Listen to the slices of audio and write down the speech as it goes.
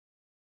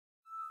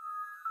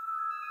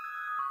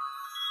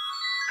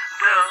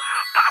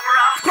power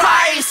of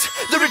Christ,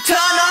 the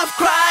return of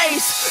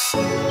Christ.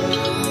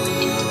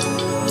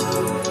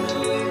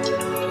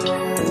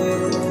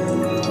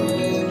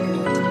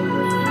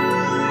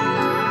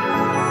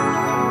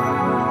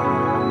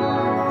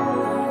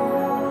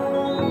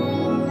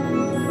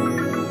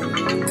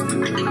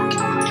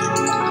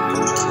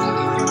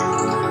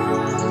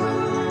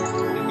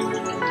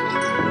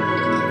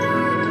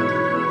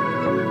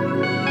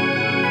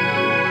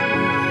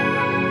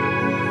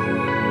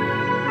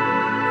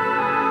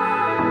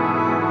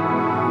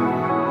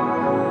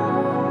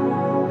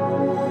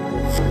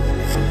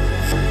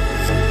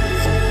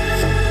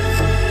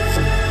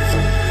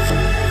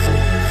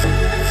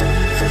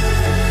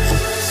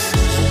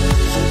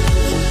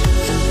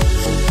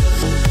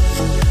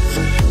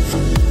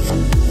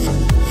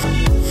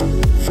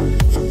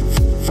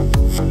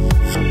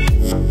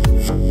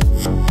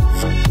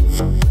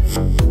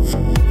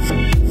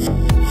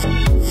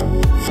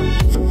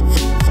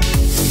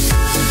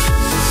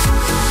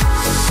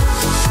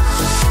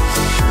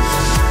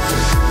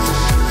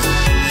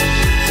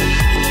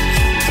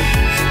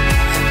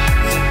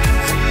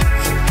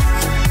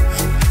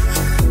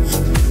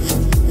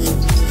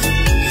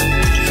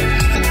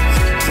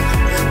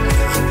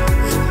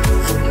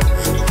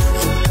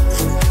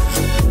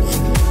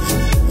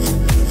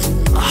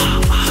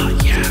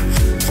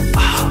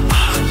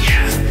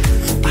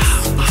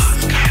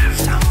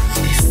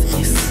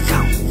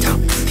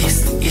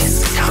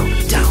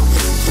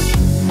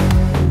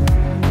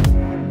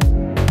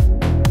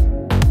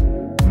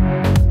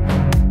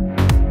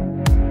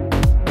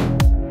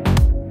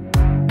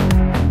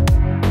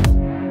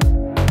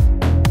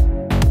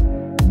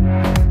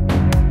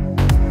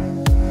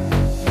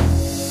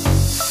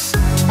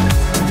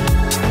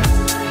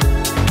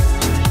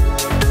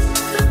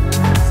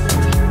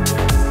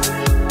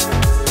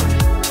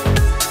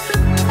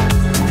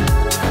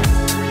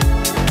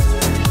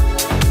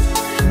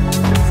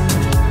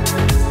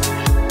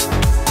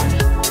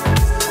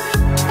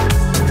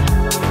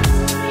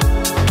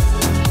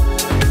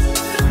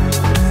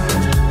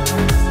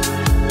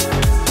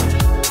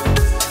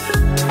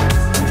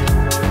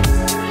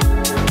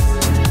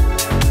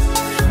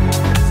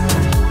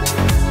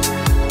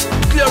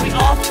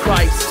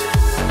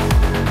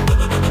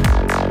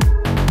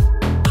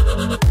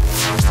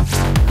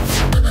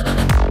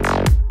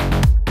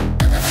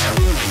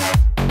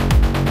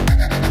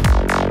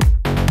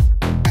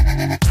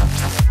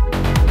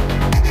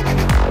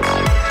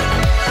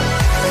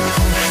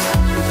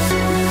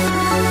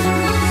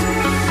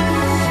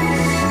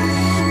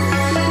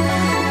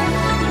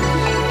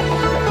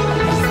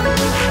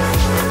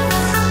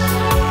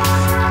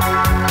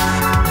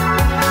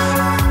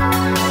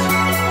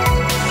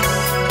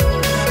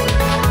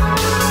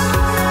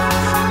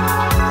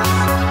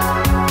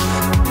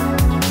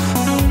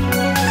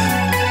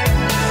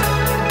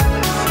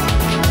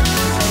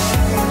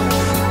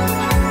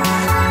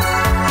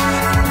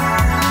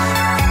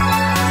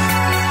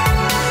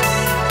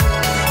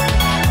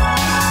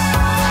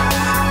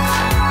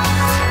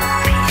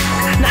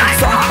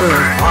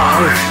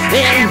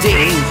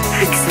 Ending,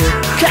 it's a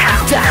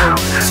countdown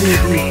to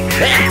the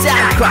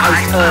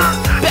Antichrist, a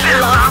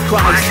battle of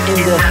Christ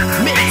in the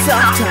midst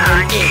of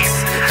time.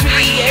 It's 3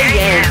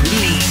 a.m.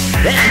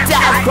 The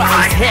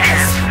Antichrist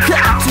has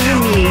come to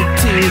me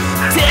to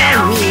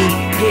tell me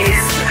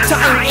his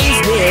time is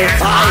near.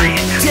 I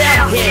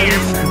tell him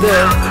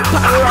the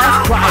power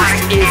of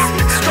Christ is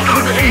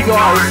stronger than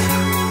yours.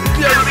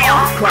 Glory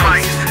of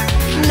Christ,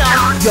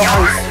 not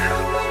yours.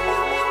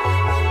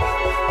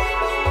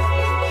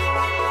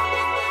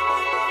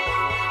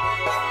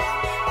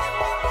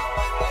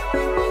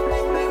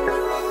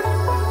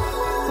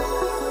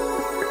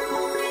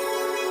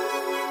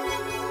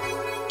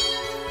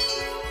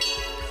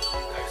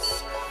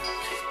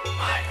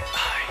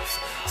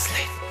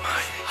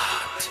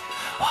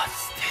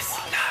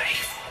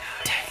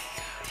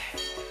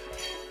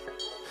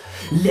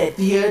 Let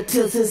the earth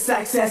tilt to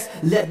success,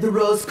 let the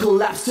roads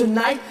collapse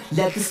tonight.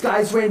 Let the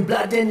skies rain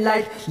blood and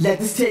light. Let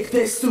this take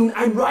place soon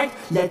and right.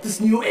 Let this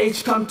new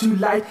age come to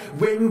light,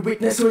 where we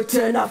witness the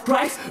return of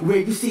Christ, where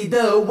you see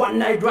the one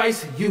night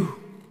rise. You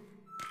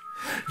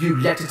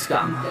let it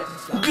come.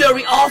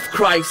 Glory of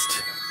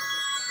Christ.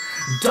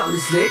 Dawn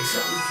is lit.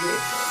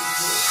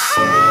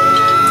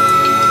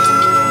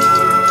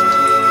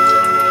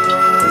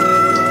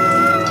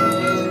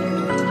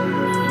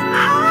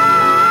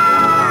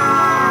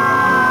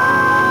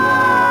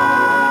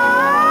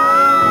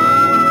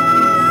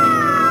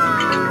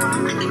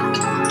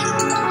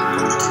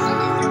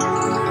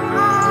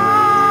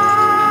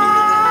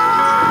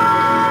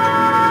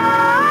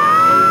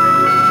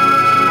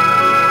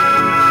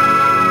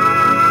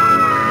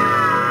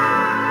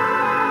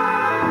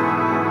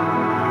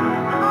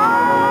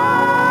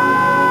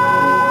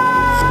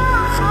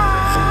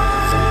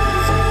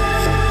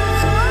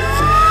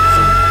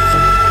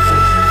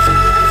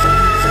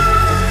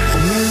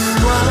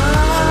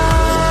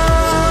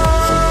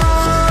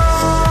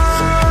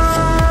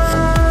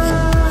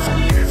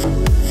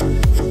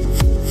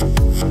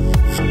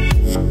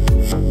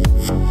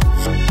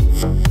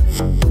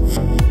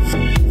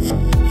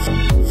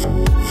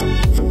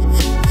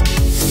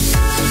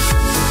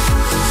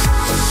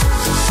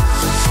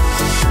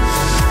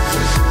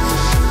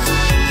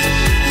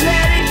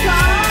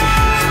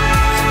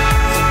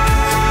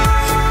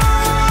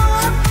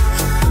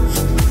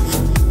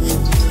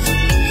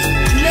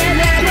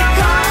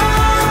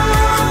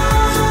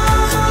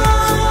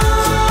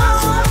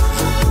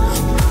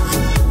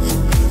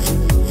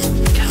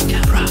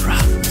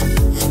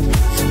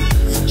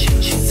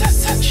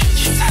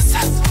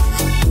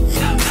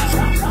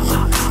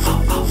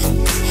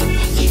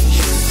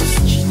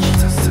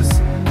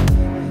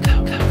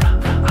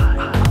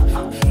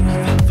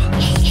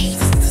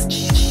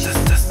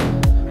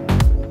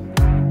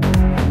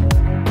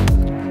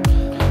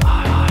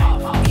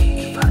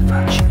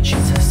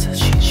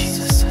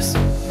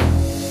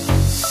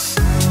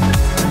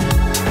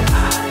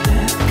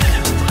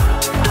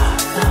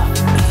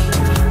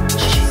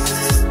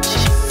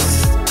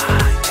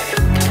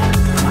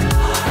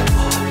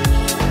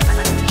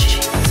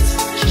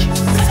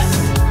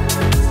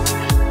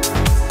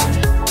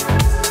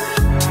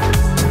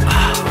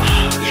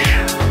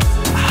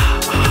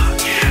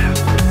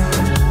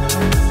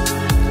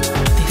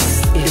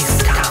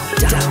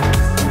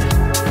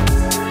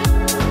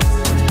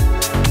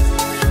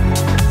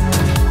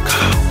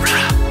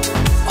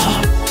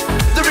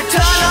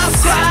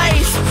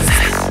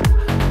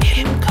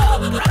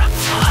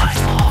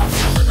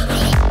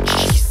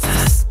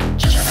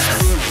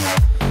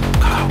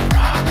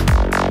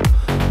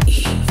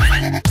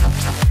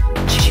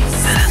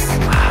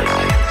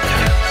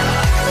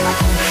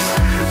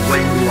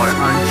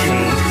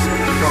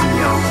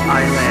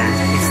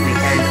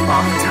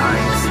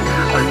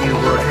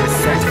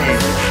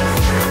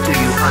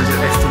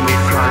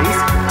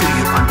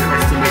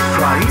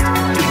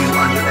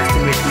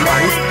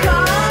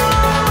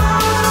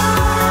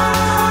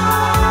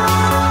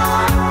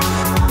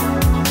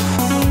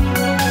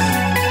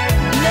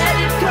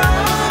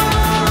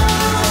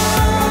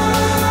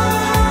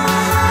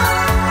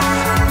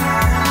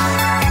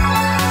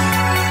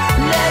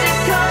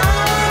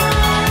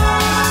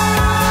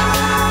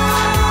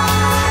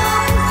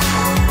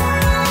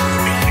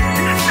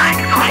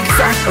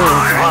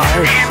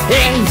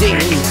 ending.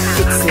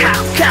 It's a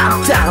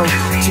countdown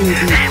to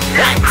the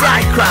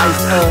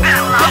Antichrist, a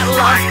battle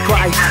of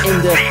Christ in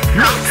the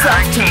midst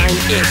of time.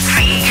 It's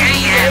 3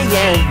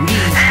 a.m.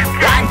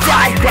 The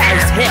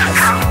Antichrist has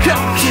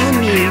come to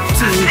me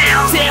to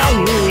tell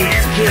me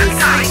his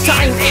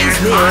time is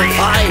near.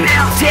 I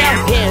tell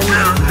him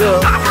the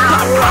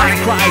power of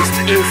Christ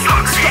is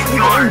stronger than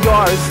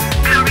yours.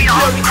 Glory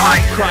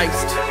of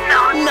Christ,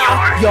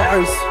 not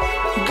yours.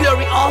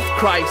 Glory of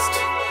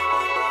Christ.